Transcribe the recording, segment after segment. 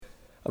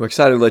I'm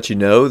excited to let you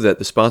know that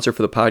the sponsor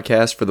for the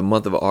podcast for the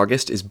month of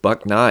August is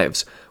Buck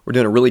Knives. We're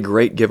doing a really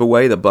great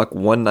giveaway, the Buck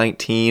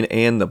 119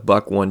 and the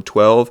Buck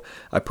 112.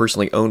 I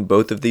personally own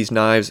both of these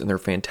knives, and they're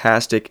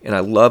fantastic, and I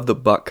love the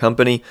Buck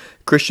company,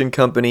 Christian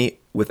company.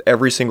 With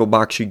every single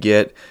box you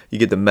get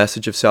the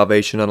message of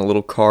salvation on a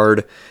little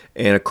card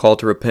and a call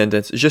to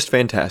repentance. It's just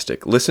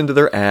fantastic. Listen to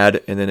their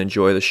ad and then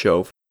enjoy the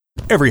show.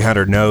 Every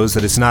hunter knows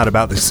that it's not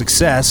about the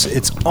success,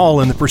 it's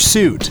all in the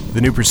pursuit. The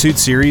new Pursuit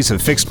series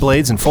of fixed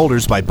blades and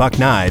folders by Buck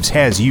Knives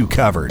has you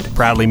covered.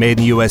 Proudly made in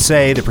the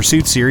USA, the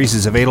Pursuit series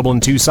is available in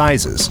two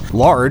sizes,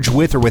 large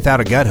with or without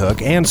a gut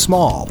hook, and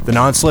small. The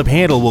non-slip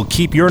handle will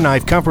keep your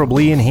knife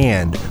comfortably in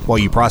hand while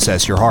you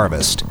process your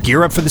harvest.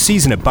 Gear up for the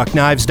season at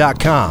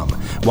buckknives.com.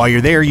 While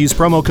you're there, use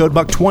promo code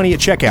BUCK20 at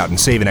checkout and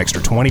save an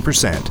extra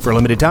 20%. For a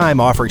limited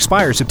time, offer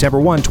expires September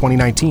 1,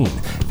 2019.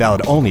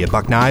 Valid only at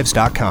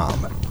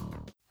buckknives.com.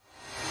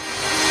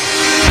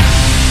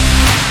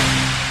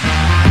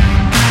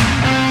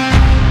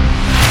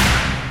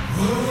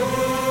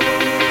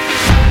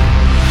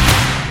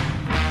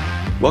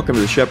 Welcome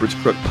to the Shepherd's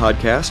Crook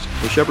podcast.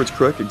 The Shepherd's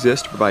Crook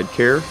exists to provide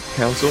care,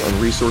 counsel, and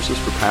resources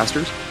for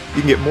pastors.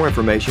 You can get more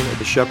information at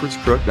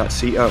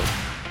theshepherdscrook.co.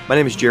 My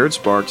name is Jared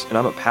Sparks, and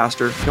I'm a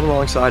pastor coming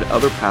alongside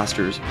other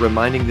pastors,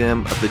 reminding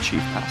them of the chief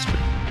pastor.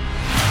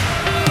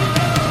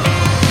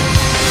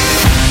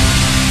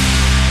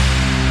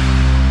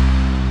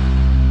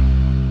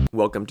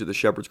 Welcome to the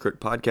Shepherd's Crook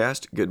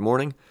podcast. Good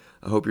morning.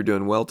 I hope you're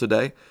doing well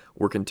today.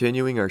 We're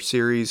continuing our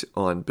series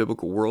on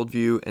biblical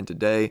worldview, and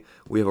today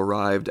we have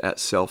arrived at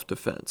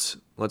self-defense.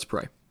 Let's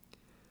pray.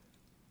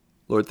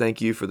 Lord,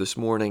 thank you for this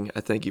morning. I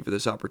thank you for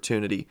this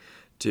opportunity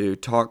to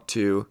talk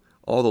to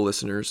all the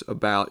listeners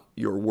about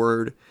your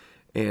word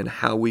and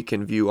how we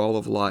can view all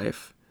of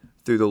life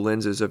through the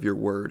lenses of your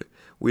word.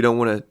 We don't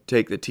want to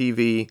take the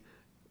TV,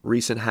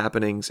 recent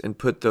happenings, and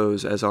put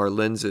those as our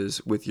lenses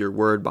with your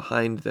word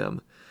behind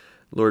them.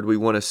 Lord, we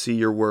want to see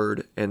your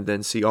word and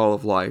then see all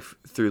of life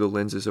through the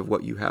lenses of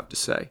what you have to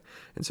say.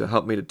 And so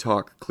help me to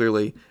talk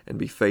clearly and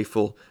be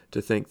faithful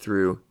to think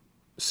through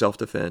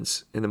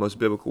self-defense in the most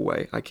biblical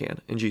way I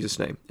can. In Jesus'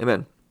 name,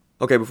 amen.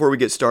 Okay, before we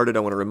get started,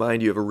 I want to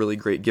remind you of a really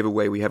great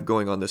giveaway we have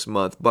going on this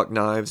month. Buck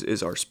Knives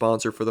is our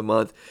sponsor for the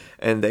month,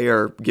 and they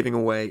are giving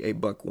away a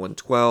Buck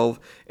 112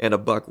 and a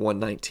Buck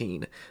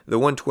 119. The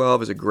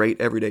 112 is a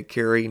great everyday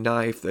carry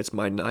knife. That's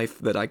my knife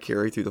that I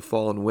carry through the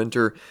fall and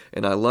winter,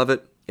 and I love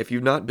it. If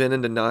you've not been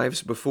into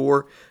knives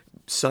before,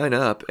 sign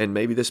up, and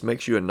maybe this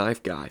makes you a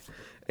knife guy.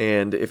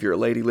 And if you're a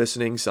lady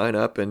listening, sign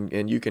up,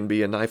 and you can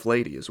be a knife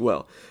lady as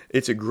well.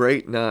 It's a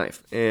great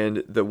knife,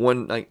 and the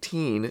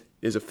 119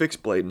 is a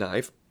fixed blade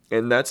knife,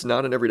 and that's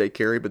not an everyday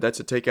carry, but that's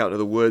a take out into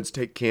the woods,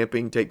 take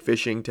camping, take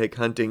fishing, take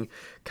hunting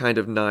kind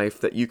of knife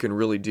that you can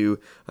really do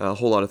a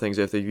whole lot of things.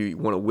 If you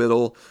want to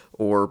whittle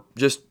or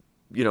just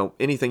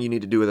anything you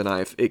need to do with a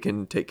knife, it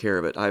can take care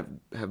of it. I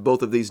have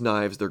both of these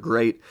knives. They're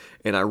great,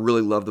 and I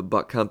really love the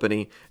Buck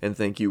company, and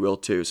think you will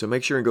too. So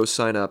make sure and go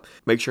sign up.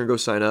 Make sure and go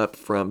sign up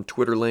from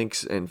Twitter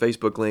links and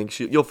Facebook links.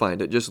 You'll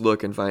find it. Just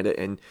look and find it,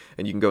 and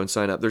you can go and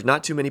sign up. There's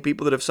not too many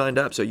people that have signed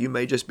up, so you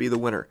may just be the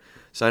winner.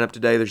 Sign up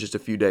today. There's just a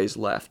few days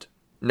left.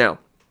 Now,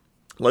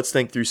 let's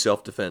think through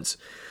self-defense.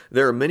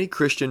 There are many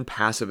Christian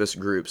pacifist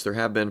groups. There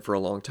have been for a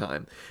long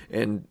time,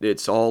 and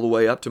it's all the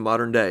way up to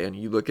modern day. And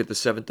you look at the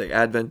Seventh-day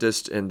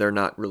Adventists, and they're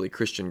not really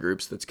Christian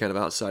groups. That's kind of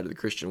outside of the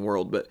Christian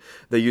world, but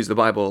they use the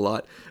Bible a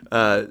lot.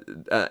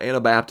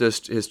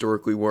 Anabaptists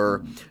historically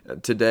were.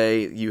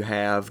 Today, you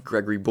have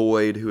Gregory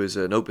Boyd, who is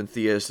an open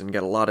theist and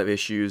got a lot of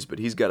issues, but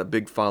he's got a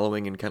big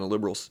following in kind of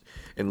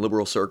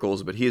liberal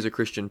circles, but he is a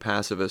Christian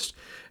pacifist.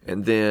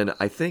 And then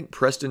I think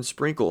Preston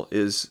Sprinkle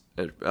is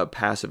a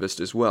pacifist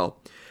as well.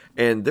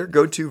 And their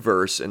go-to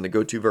verse, and the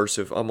go-to verse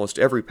of almost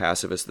every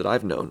pacifist that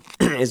I've known,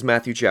 is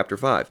Matthew chapter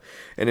 5.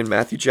 And in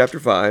Matthew chapter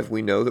 5,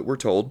 we know that we're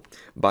told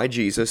by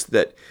Jesus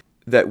that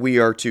we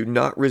are to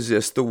not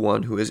resist the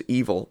one who is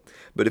evil.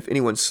 But if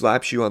anyone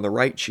slaps you on the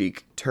right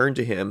cheek, turn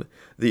to him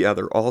the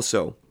other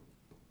also.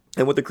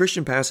 And what the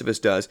Christian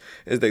pacifist does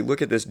is they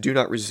look at this do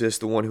not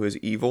resist the one who is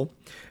evil,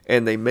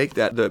 and they make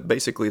that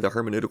basically the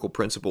hermeneutical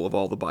principle of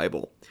all the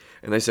Bible.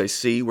 And they say,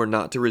 see, we're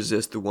not to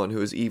resist the one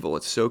who is evil.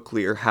 It's so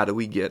clear. How do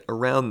we get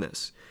around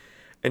this?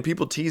 And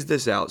people tease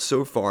this out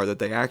so far that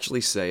they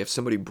actually say if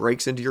somebody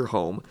breaks into your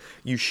home,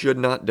 you should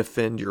not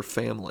defend your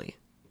family.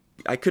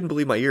 I couldn't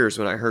believe my ears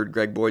when I heard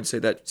Greg Boyd say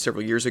that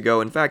several years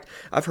ago. In fact,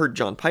 I've heard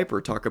John Piper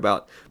talk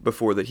about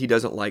before that he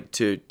doesn't like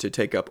to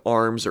take up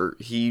arms, or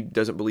he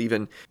doesn't believe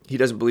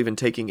in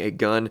taking a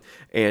gun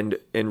and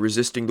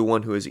resisting the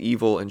one who is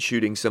evil and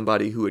shooting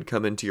somebody who would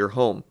come into your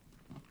home.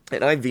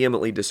 And I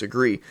vehemently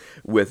disagree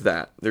with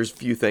that. There's a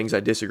few things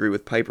I disagree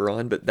with Piper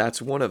on, but that's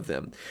one of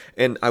them.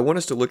 And I want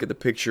us to look at the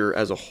picture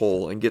as a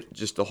whole and get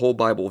just the whole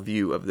Bible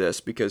view of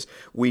this, because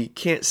we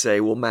can't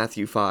say, well,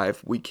 Matthew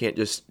 5, we can't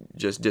just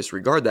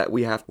disregard that.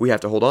 We have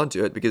to hold on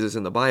to it because it's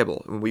in the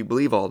Bible, and we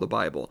believe all the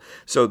Bible.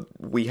 So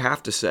we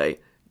have to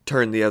say,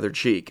 turn the other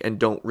cheek and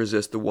don't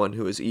resist the one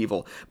who is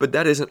evil. But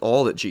that isn't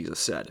all that Jesus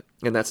said,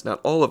 and that's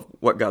not all of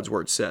what God's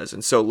word says.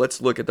 And so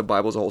let's look at the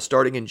Bible as a whole,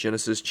 starting in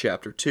Genesis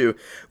chapter 2,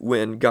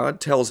 when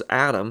God tells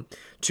Adam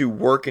to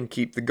work and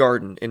keep the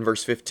garden. In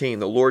verse 15,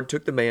 the Lord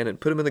took the man and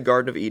put him in the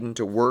Garden of Eden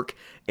to work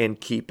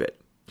and keep it.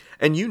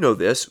 And you know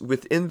this,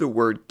 within the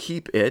word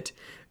keep it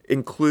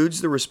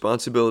includes the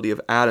responsibility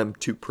of Adam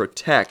to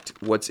protect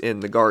what's in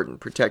the garden,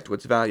 protect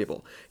what's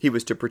valuable. He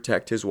was to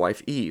protect his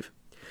wife Eve.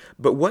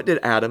 But what did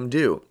Adam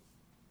do?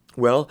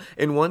 Well,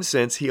 in one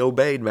sense, he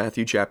obeyed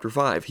Matthew chapter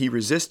 5. He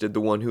resisted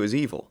the one who is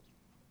evil.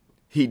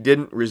 He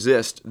didn't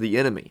resist the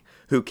enemy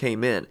who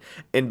came in.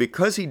 And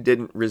because he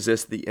didn't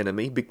resist the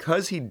enemy,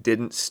 because he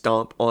didn't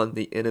stomp on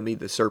the enemy,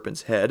 the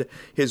serpent's head,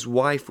 his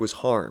wife was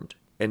harmed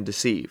and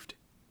deceived.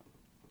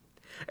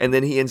 And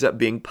then he ends up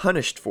being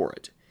punished for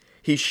it.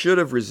 He should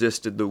have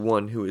resisted the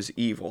one who is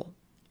evil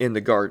in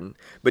the garden,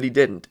 but he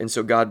didn't. And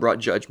so God brought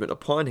judgment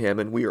upon him,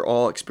 and we are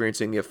all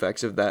experiencing the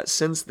effects of that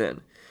since then.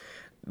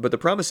 But the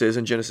promise is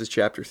in Genesis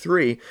chapter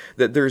 3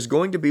 that there's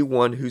going to be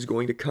one who's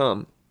going to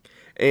come.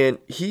 And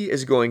he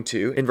is going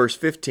to, in verse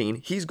 15,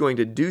 he's going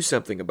to do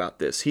something about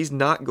this. He's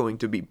not going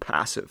to be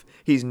passive.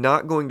 He's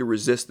not going to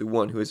resist the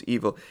one who is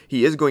evil.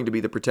 He is going to be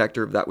the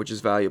protector of that which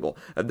is valuable,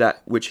 of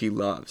that which he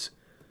loves.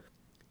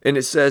 And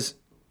it says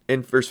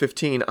in verse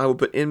 15, I will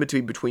put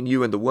enmity between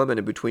you and the woman,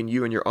 and between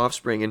you and your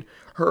offspring and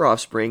her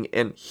offspring,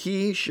 and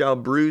he shall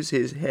bruise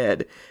his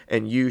head,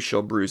 and you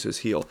shall bruise his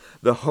heel.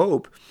 The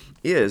hope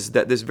is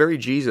that this very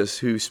Jesus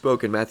who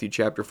spoke in Matthew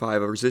chapter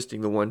 5 of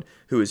resisting the one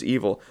who is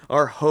evil,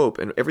 our hope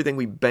and everything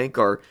we bank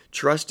our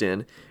trust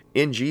in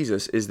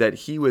Jesus is that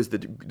he was the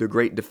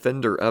great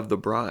defender of the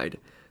bride,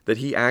 that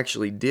he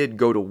actually did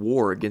go to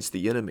war against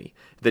the enemy,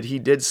 that he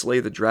did slay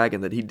the dragon,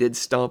 that he did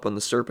stomp on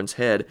the serpent's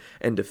head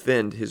and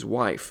defend his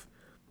wife.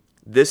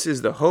 This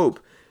is the hope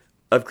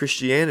of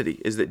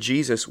Christianity, is that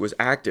Jesus was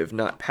active,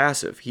 not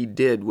passive. He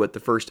did what the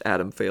first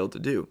Adam failed to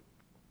do.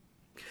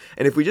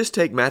 And if we just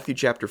take Matthew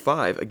chapter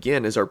 5,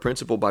 again, as our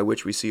principle by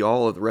which we see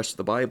all of the rest of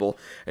the Bible,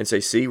 and say,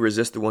 see,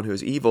 resist the one who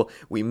is evil,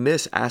 we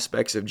miss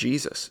aspects of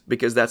Jesus,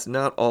 because that's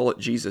not all that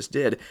Jesus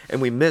did, and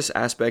we miss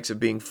aspects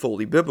of being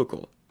fully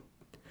biblical.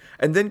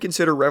 And then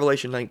consider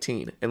Revelation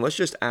 19, and let's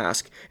just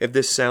ask if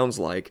this sounds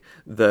like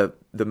the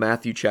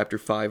Matthew chapter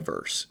 5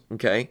 verse,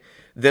 okay?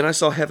 Then I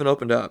saw heaven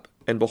opened up,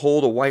 and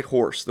behold, a white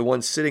horse. The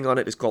one sitting on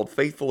it is called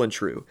Faithful and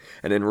True,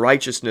 and in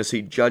righteousness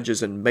he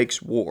judges and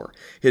makes war.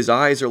 His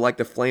eyes are like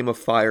the flame of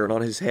fire, and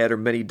on his head are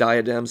many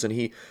diadems, and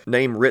he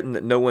name written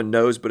that no one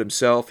knows but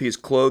himself. He is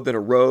clothed in a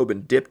robe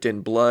and dipped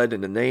in blood,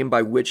 and the name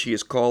by which he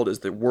is called is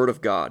the Word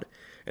of God.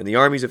 And the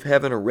armies of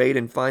heaven, arrayed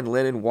in fine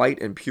linen,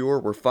 white and pure,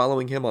 were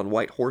following him on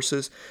white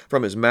horses.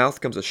 From his mouth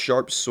comes a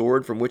sharp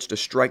sword from which to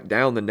strike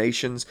down the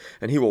nations,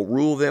 and he will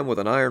rule them with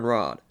an iron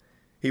rod.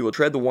 He will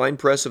tread the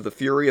winepress of the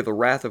fury of the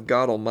wrath of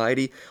God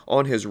Almighty.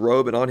 On his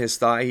robe and on his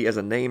thigh he has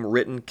a name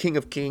written, King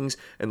of Kings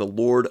and the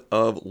Lord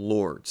of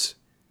Lords.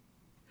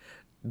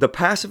 The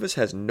pacifist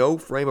has no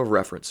frame of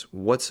reference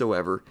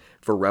whatsoever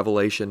for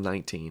Revelation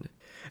 19.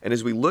 And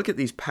as we look at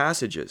these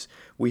passages,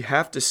 we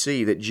have to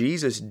see that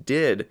Jesus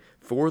did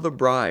for the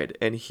bride,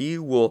 and he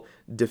will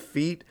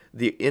defeat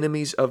the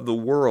enemies of the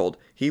world.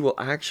 He will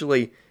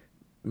actually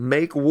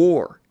make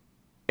war,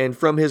 and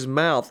from his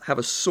mouth have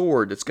a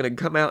sword that's going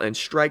to come out and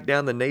strike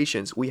down the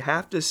nations. We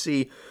have to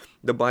see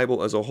the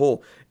Bible as a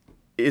whole.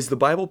 Is the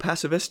Bible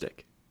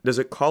pacifistic? Does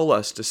it call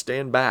us to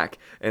stand back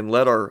and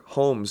let our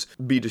homes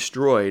be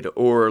destroyed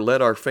or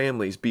let our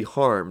families be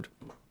harmed?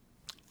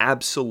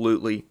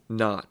 Absolutely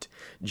not.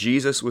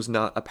 Jesus was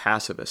not a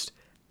pacifist.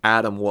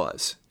 Adam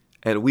was.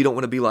 And we don't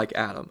want to be like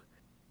Adam.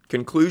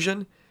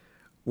 Conclusion,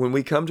 when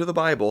we come to the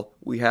Bible,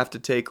 we have to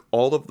take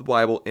all of the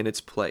Bible in its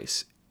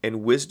place.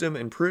 And wisdom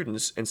and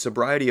prudence and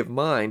sobriety of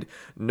mind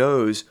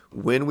knows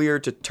when we are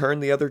to turn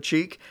the other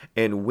cheek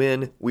and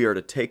when we are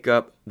to take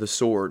up the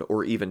sword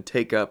or even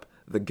take up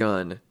the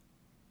gun.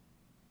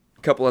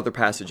 A couple other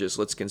passages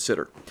let's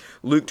consider.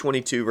 Luke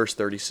 22, verse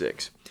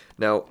 36.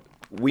 Now,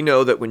 we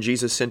know that when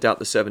Jesus sent out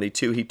the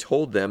 72, he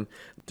told them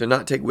to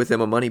not take with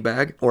them a money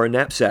bag or a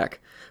knapsack.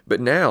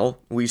 But now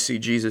we see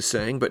Jesus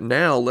saying, but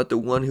now let the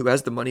one who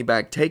has the money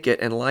bag take it,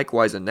 and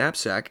likewise a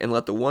knapsack, and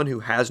let the one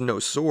who has no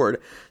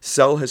sword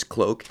sell his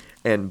cloak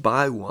and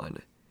buy one.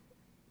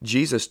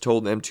 Jesus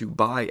told them to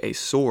buy a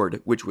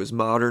sword, which was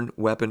modern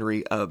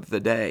weaponry of the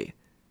day.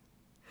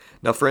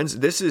 Now, friends,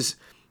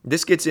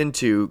 this gets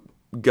into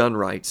gun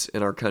rights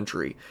in our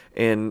country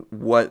and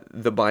what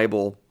the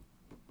Bible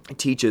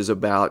teaches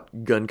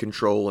about gun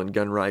control and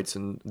gun rights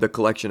and the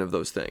collection of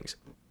those things.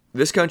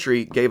 This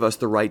country gave us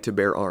the right to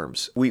bear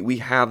arms. We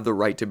have the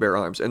right to bear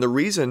arms. And the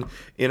reason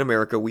in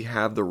America we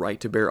have the right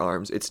to bear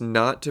arms, it's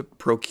not to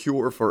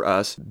procure for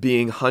us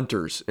being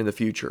hunters in the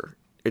future.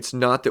 It's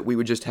not that we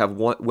would just have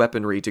one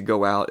weaponry to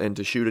go out and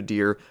to shoot a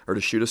deer or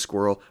to shoot a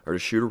squirrel or to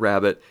shoot a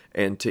rabbit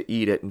and to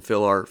eat it and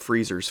fill our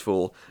freezers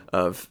full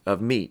of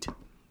meat.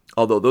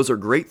 Although those are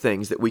great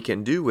things that we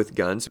can do with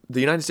guns,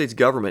 the United States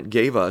government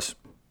gave us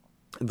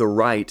the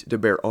right to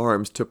bear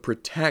arms to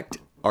protect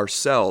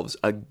ourselves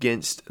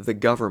against the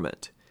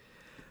government.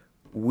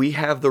 We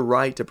have the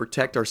right to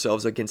protect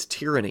ourselves against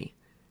tyranny.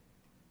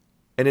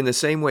 And in the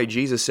same way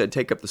Jesus said,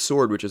 take up the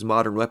sword, which is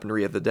modern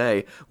weaponry of the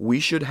day, we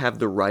should have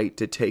the right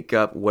to take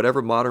up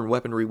whatever modern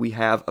weaponry we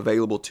have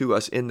available to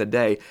us in the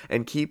day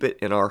and keep it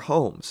in our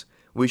homes.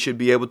 We should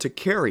be able to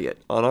carry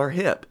it on our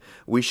hip.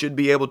 We should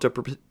be able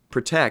to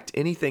protect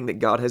anything that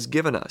God has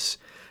given us,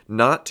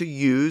 not to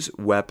use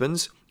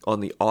weapons on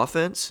the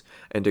offense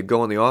and to go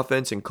on the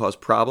offense and cause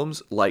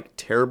problems like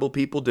terrible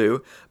people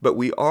do, but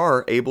we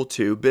are able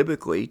to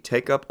biblically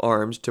take up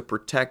arms to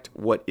protect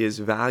what is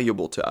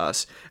valuable to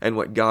us and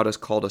what God has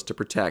called us to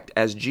protect,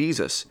 as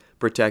Jesus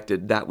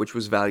protected that which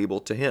was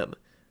valuable to him.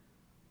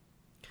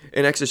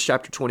 In Exodus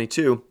chapter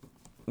 22,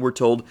 we're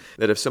told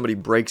that if somebody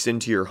breaks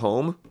into your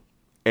home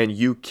and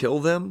you kill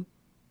them,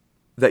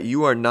 that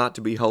you are not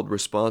to be held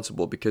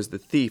responsible because the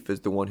thief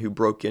is the one who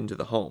broke into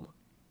the home.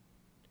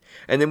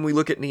 And then we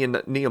look at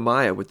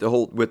Nehemiah with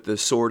the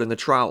sword and the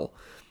trowel.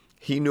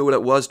 He knew what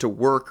it was to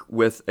work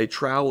with a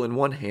trowel in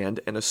one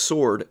hand and a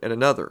sword in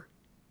another.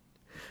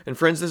 And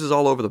friends, this is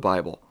all over the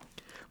Bible.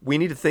 We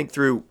need to think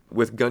through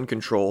with gun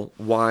control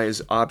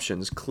wise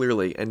options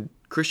clearly, and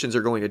Christians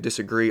are going to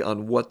disagree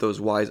on what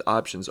those wise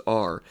options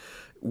are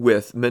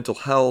with mental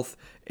health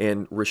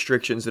and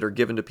restrictions that are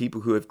given to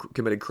people who have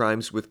committed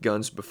crimes with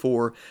guns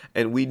before,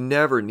 and we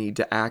never need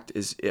to act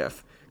as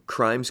if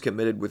crimes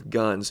committed with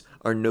guns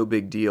are no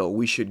big deal.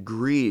 We should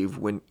grieve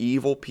when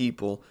evil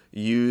people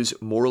use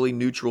morally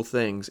neutral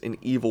things in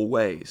evil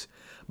ways.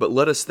 But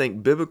let us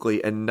think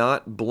biblically and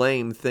not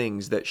blame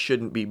things that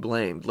shouldn't be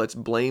blamed. Let's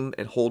blame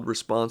and hold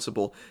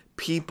responsible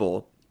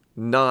people,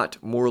 not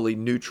morally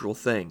neutral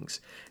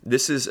things.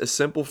 This is a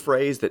simple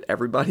phrase that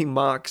everybody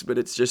mocks, but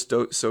it's just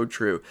so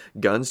true.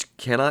 Guns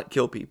cannot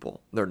kill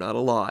people. They're not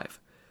alive.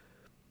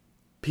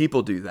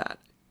 People do that.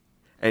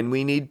 And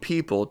we need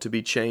people to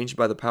be changed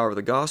by the power of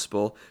the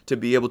gospel to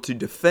be able to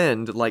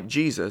defend like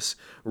Jesus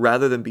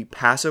rather than be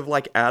passive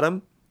like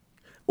Adam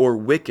or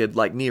wicked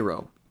like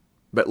Nero.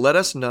 But let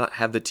us not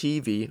have the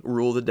TV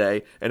rule the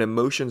day and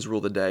emotions rule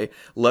the day.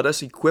 Let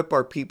us equip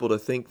our people to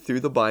think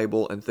through the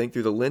Bible and think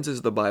through the lenses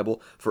of the Bible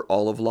for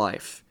all of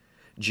life.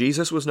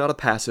 Jesus was not a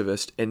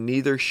pacifist, and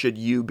neither should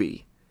you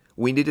be.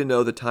 We need to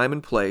know the time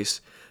and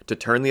place to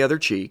turn the other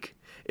cheek.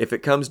 If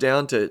it comes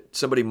down to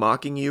somebody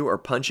mocking you or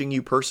punching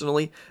you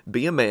personally,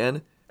 be a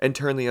man and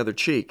turn the other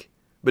cheek.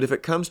 But if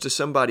it comes to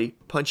somebody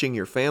punching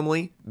your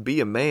family,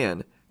 be a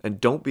man and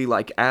don't be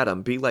like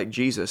Adam, be like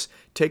Jesus.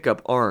 Take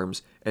up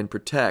arms and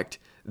protect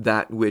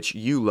that which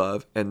you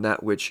love and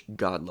that which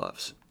God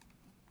loves.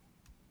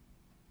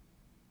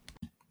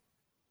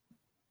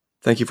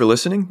 Thank you for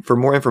listening. For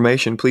more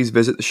information, please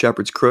visit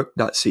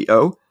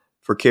theshepherdscrook.co.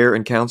 For care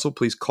and counsel,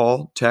 please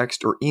call,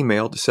 text, or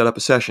email to set up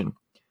a session.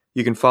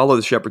 You can follow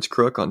The Shepherd's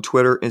Crook on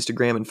Twitter,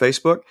 Instagram, and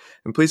Facebook.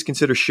 And please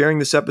consider sharing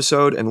this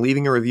episode and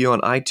leaving a review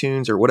on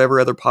iTunes or whatever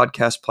other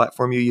podcast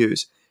platform you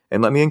use.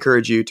 And let me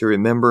encourage you to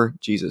remember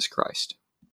Jesus Christ.